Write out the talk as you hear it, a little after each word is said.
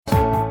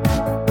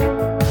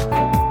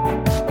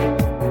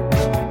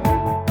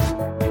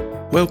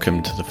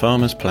Welcome to the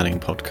Farmers Planning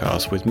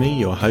Podcast with me,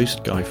 your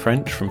host, Guy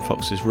French from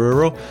Fox's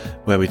Rural,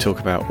 where we talk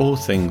about all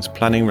things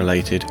planning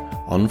related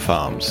on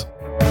farms.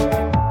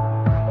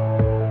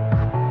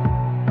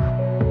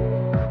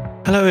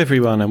 Hello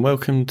everyone and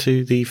welcome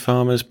to the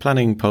Farmers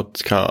Planning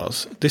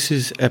Podcast. This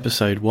is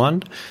episode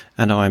 1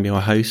 and I'm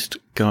your host,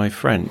 Guy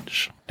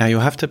French. Now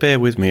you'll have to bear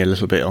with me a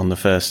little bit on the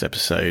first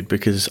episode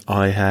because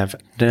I have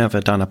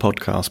never done a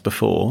podcast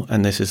before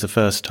and this is the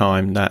first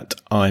time that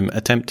I'm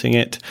attempting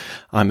it.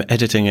 I'm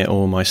editing it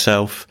all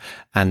myself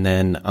and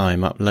then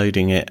I'm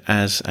uploading it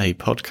as a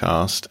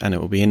podcast, and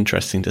it will be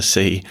interesting to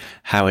see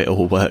how it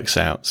all works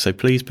out. So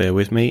please bear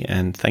with me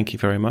and thank you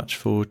very much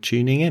for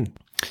tuning in.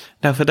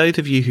 Now, for those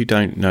of you who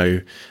don't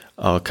know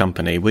our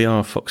company, we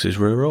are Fox's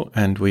Rural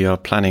and we are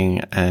planning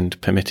and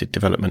permitted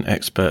development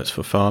experts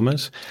for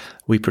farmers.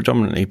 We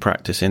predominantly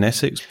practice in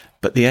Essex,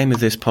 but the aim of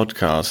this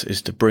podcast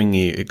is to bring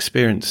you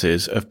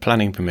experiences of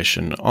planning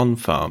permission on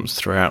farms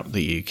throughout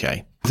the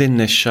UK. Within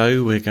this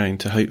show, we're going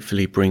to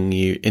hopefully bring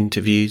you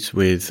interviews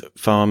with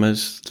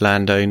farmers,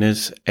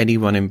 landowners,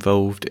 anyone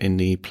involved in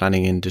the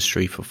planning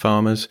industry for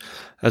farmers,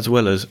 as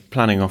well as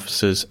planning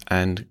officers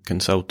and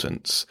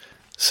consultants.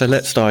 So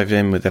let's dive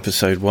in with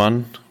episode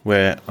 1,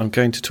 where I'm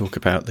going to talk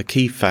about the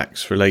key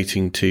facts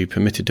relating to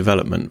permitted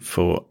development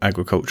for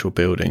agricultural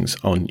buildings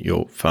on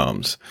your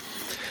farms.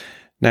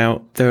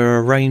 Now, there are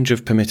a range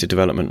of permitted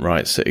development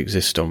rights that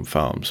exist on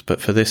farms, but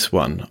for this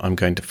one, I'm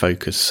going to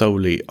focus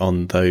solely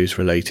on those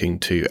relating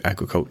to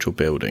agricultural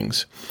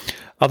buildings.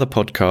 Other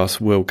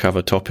podcasts will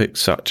cover topics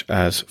such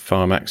as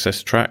farm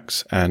access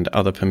tracts and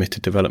other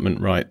permitted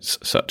development rights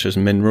such as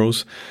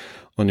minerals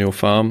on your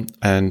farm,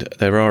 and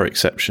there are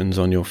exceptions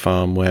on your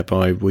farm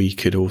whereby we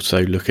could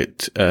also look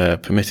at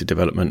permitted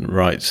development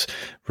rights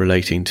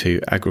relating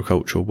to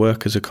agricultural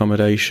workers'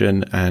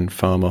 accommodation and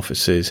farm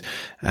offices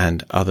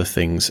and other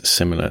things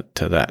similar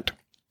to that.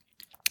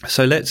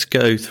 So let's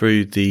go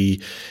through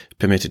the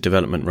permitted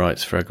development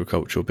rights for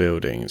agricultural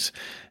buildings.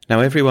 Now,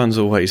 everyone's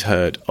always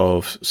heard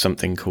of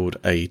something called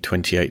a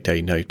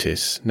 28-day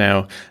notice.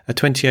 Now, a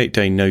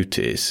 28-day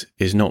notice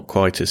is not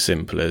quite as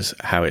simple as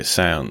how it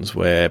sounds,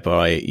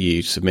 whereby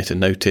you submit a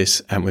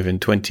notice and within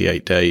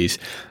 28 days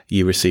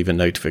you receive a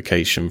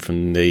notification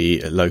from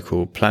the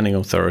local planning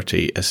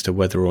authority as to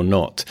whether or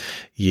not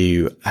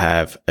you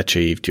have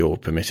achieved your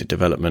permitted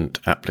development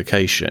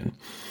application.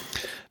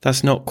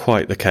 That's not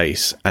quite the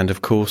case, and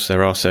of course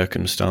there are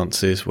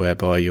circumstances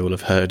whereby you'll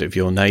have heard of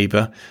your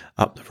neighbour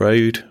up the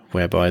road,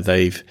 whereby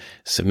they've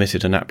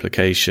submitted an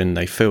application,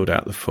 they filled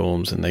out the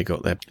forms and they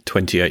got their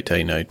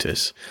 28-day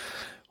notice.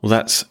 Well,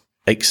 that's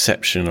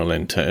exceptional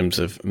in terms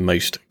of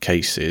most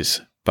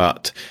cases,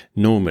 but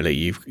normally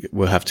you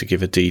will have to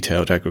give a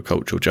detailed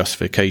agricultural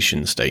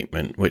justification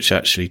statement which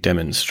actually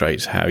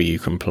demonstrates how you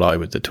comply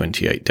with the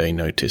 28-day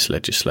notice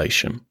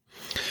legislation.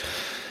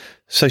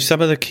 So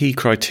some of the key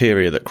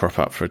criteria that crop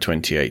up for a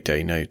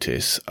 28-day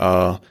notice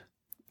are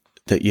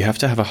that you have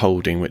to have a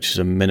holding which is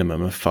a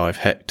minimum of 5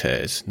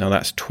 hectares. Now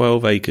that's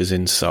 12 acres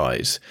in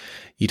size.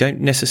 You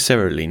don't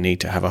necessarily need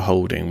to have a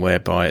holding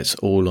whereby it's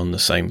all on the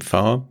same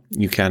farm.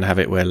 You can have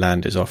it where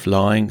land is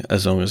offlying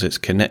as long as it's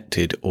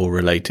connected or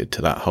related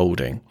to that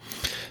holding.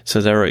 So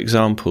there are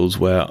examples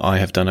where I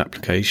have done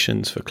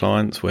applications for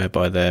clients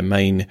whereby their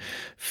main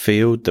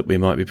field that we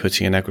might be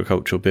putting an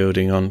agricultural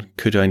building on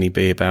could only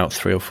be about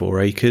 3 or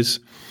 4 acres.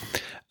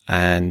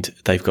 And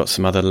they've got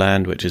some other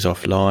land which is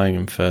offlying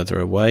and further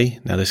away.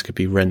 Now this could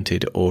be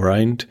rented or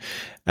owned.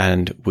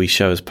 And we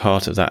show as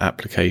part of that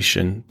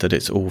application that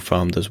it's all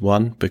farmed as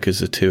one because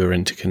the two are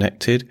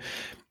interconnected.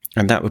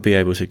 And that would be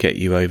able to get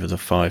you over the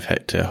 5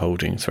 hectare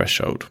holding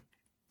threshold.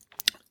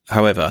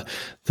 However,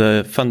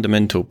 the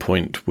fundamental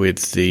point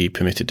with the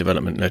permitted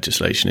development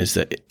legislation is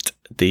that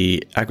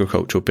the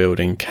agricultural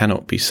building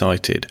cannot be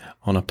sited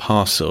on a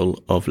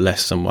parcel of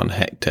less than 1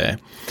 hectare.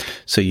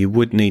 So you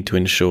would need to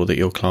ensure that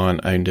your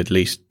client owned at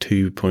least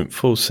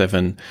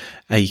 2.47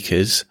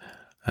 acres,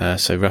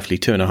 so roughly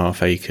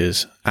 2.5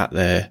 acres at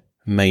their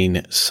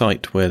main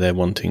site where they're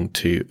wanting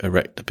to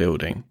erect the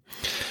building.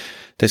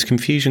 There's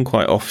confusion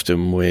quite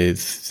often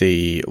with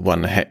the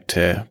 1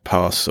 hectare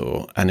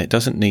parcel, and it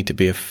doesn't need to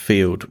be a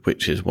field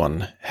which is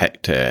 1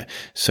 hectare.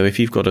 So if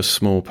you've got a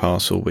small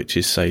parcel which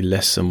is, say,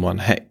 less than 1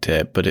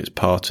 hectare, but it's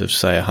part of,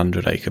 say, a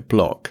 100-acre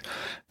block,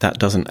 that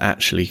doesn't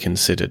actually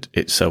consider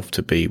itself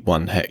to be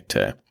 1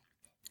 hectare.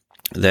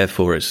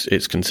 Therefore,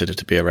 it's considered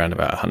to be around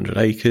about 100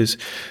 acres.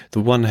 The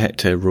 1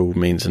 hectare rule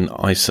means an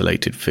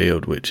isolated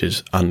field which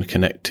is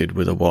unconnected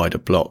with a wider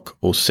block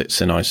or sits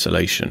in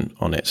isolation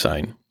on its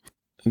own.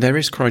 There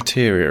is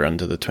criteria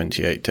under the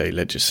 28-day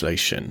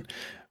legislation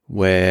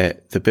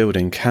where the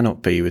building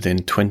cannot be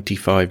within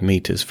 25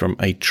 metres from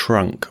a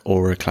trunk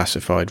or a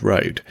classified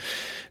road.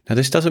 Now,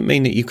 this doesn't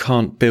mean that you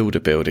can't build a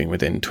building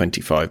within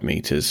 25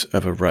 metres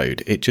of a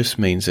road. It just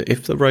means that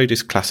if the road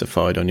is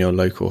classified on your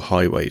local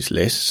highways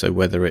list, so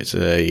whether it's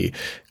a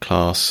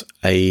Class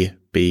A,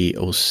 B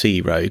or C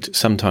road,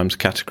 sometimes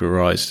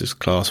categorised as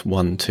Class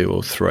 1, 2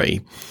 or 3,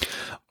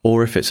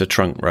 Or if it's a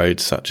trunk road,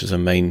 such as a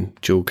main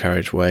dual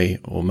carriageway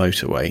or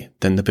motorway,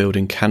 then the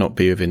building cannot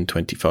be within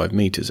 25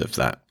 metres of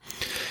that.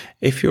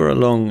 If you're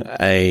along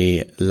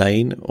a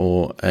lane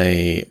or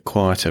a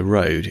quieter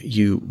road,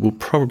 you will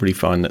probably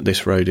find that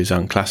this road is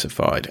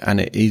unclassified,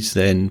 and it is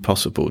then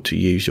possible to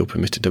use your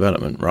permitted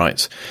development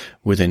rights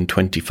within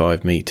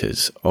 25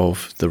 metres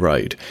of the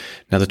road.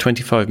 Now, the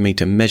 25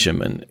 metre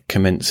measurement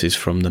commences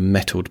from the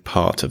metalled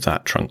part of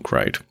that trunk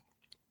road.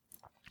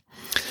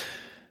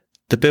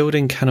 The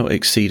building cannot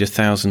exceed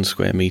 1,000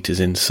 square metres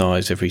in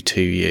size every 2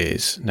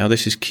 years. Now,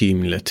 this is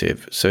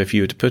cumulative. So if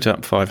you were to put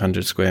up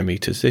 500 square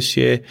metres this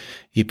year,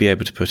 you'd be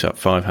able to put up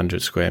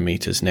 500 square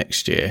metres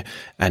next year.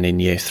 And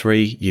in year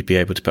 3, you'd be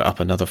able to put up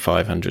another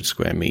 500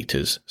 square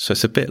metres. So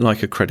it's a bit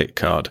like a credit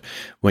card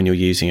when you're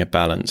using a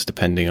balance,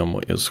 depending on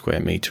what your square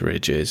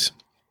meterage is.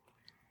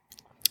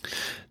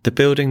 The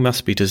building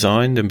must be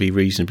designed and be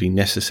reasonably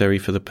necessary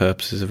for the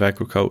purposes of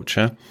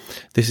agriculture.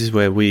 This is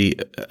where we,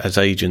 as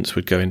agents,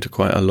 would go into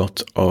quite a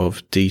lot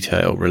of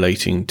detail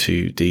relating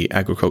to the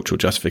agricultural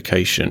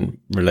justification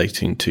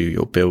relating to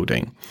your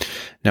building.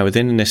 Now,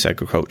 within this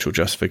agricultural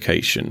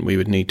justification, we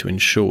would need to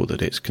ensure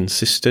that it's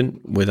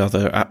consistent with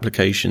other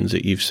applications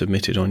that you've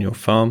submitted on your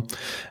farm,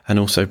 and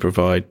also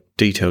provide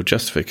detailed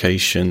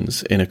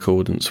justifications in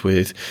accordance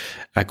with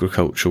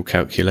agricultural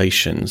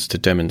calculations to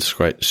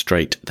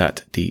demonstrate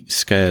that the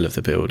scale of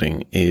the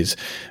building is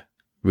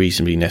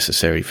reasonably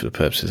necessary for the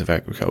purposes of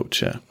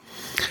agriculture.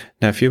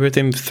 Now, if you're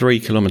within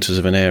 3 kilometres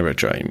of an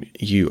aerodrome,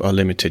 you are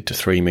limited to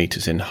 3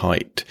 metres in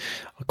height.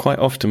 I quite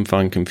often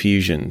find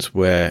confusions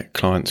where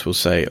clients will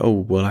say, oh,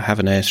 well, I have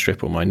an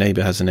airstrip, or my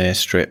neighbour has an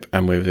airstrip,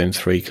 and we're within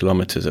 3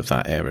 kilometres of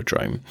that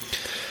aerodrome.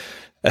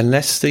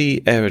 Unless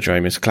the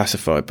aerodrome is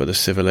classified by the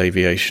Civil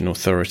Aviation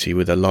Authority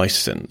with a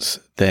licence,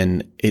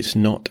 then it's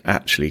not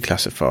actually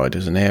classified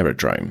as an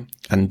aerodrome,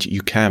 and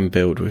you can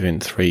build within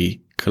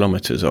 3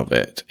 kilometres of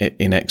it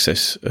in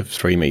excess of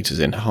 3 metres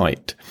in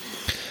height.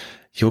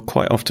 You'll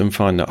quite often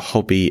find that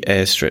hobby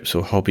airstrips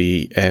or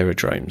hobby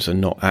aerodromes are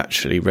not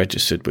actually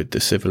registered with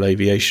the Civil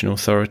Aviation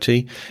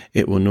Authority.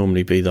 It will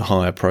normally be the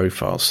higher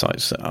profile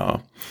sites that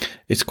are.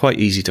 It's quite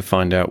easy to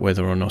find out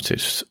whether or not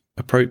it's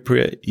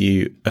appropriate.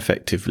 You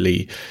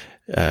effectively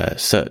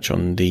search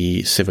on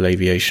the Civil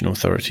Aviation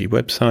Authority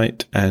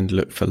website and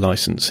look for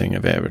licensing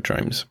of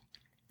aerodromes.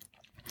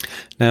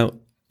 Now,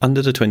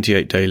 under the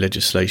 28-day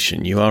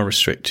legislation, you are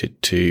restricted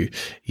to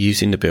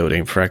using the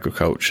building for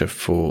agriculture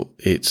for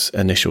its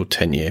initial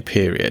 10-year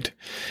period.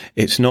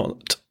 It's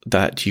not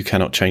that you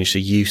cannot change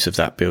the use of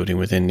that building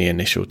within the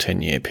initial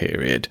 10-year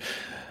period,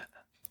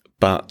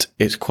 but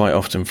it's quite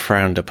often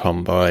frowned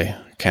upon by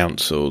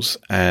councils,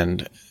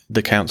 and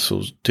the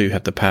councils do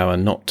have the power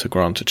not to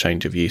grant a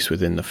change of use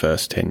within the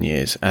first 10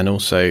 years, and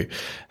also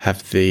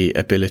have the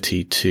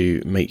ability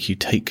to make you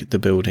take the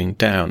building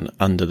down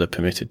under the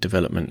permitted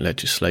development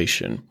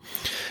legislation.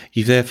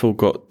 You've therefore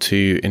got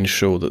to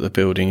ensure that the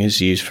building is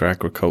used for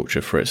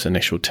agriculture for its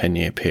initial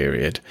 10-year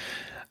period,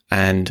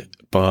 and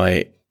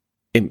by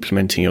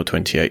implementing your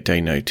 28-day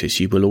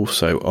notice, you will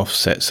also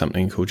offset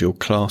something called your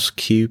Class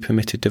Q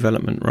permitted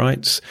development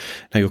rights.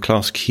 Now, your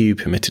Class Q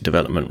permitted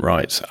development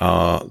rights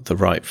are the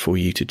right for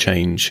you to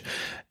change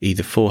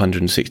either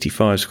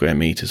 465 square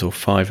metres or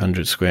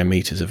 500 square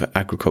metres of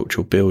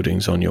agricultural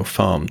buildings on your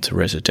farm to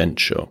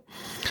residential.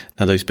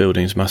 Now, those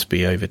buildings must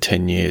be over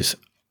 10 years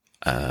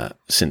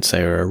since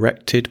they were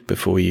erected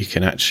before you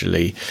can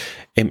actually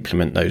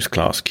implement those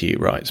Class Q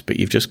rights. But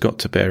you've just got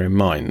to bear in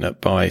mind that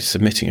by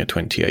submitting a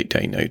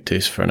 28-day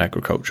notice for an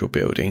agricultural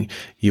building,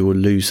 you will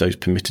lose those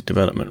permitted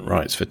development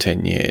rights for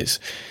 10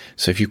 years.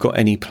 So if you've got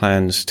any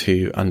plans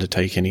to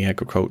undertake any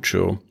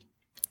agricultural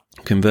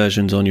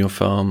conversions on your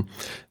farm,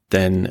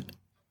 then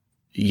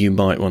you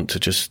might want to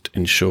just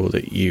ensure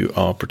that you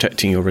are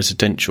protecting your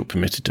residential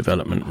permitted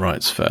development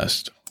rights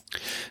first.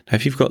 Now,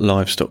 if you've got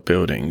livestock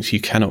buildings, you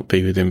cannot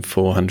be within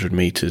 400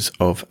 metres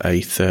of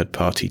a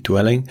third-party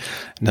dwelling.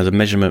 Now, the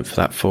measurement for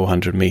that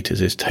 400 metres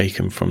is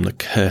taken from the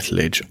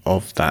curtilage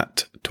of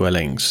that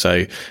dwelling.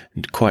 So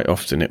quite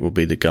often it will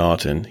be the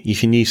garden. You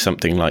can use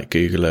something like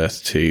Google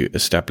Earth to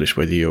establish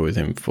whether you're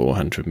within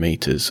 400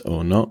 metres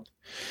or not.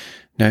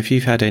 Now, if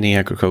you've had any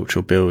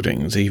agricultural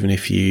buildings, even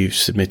if you've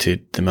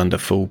submitted them under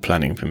full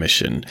planning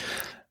permission,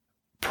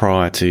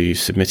 prior to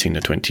submitting the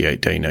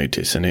 28-day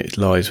notice, and it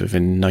lies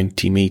within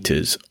 90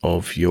 metres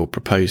of your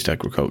proposed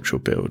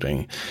agricultural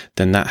building,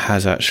 then that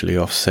has actually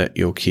offset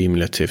your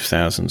cumulative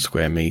 1,000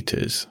 square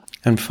metres.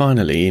 And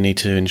finally, you need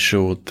to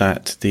ensure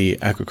that the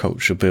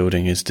agricultural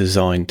building is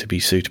designed to be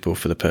suitable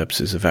for the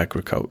purposes of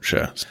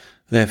agriculture.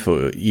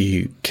 Therefore,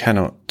 you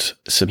cannot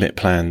submit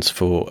plans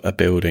for a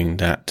building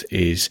that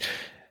is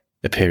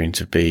appearing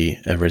to be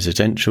a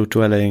residential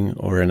dwelling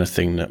or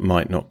anything that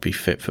might not be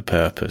fit for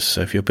purpose.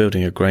 So if you're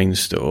building a grain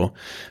store,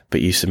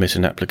 but you submit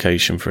an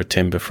application for a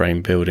timber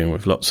frame building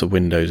with lots of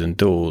windows and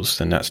doors,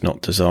 then that's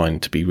not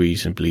designed to be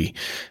reasonably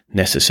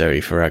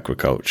necessary for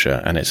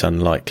agriculture, and it's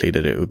unlikely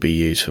that it would be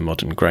used for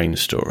modern grain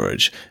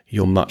storage.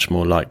 You're much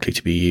more likely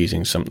to be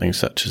using something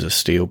such as a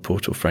steel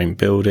portal frame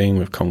building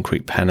with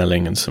concrete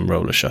panelling and some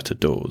roller shutter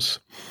doors.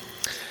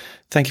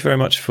 Thank you very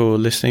much for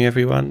listening,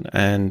 everyone,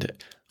 and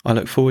I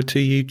look forward to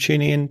you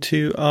tuning in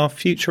to our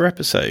future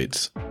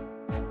episodes.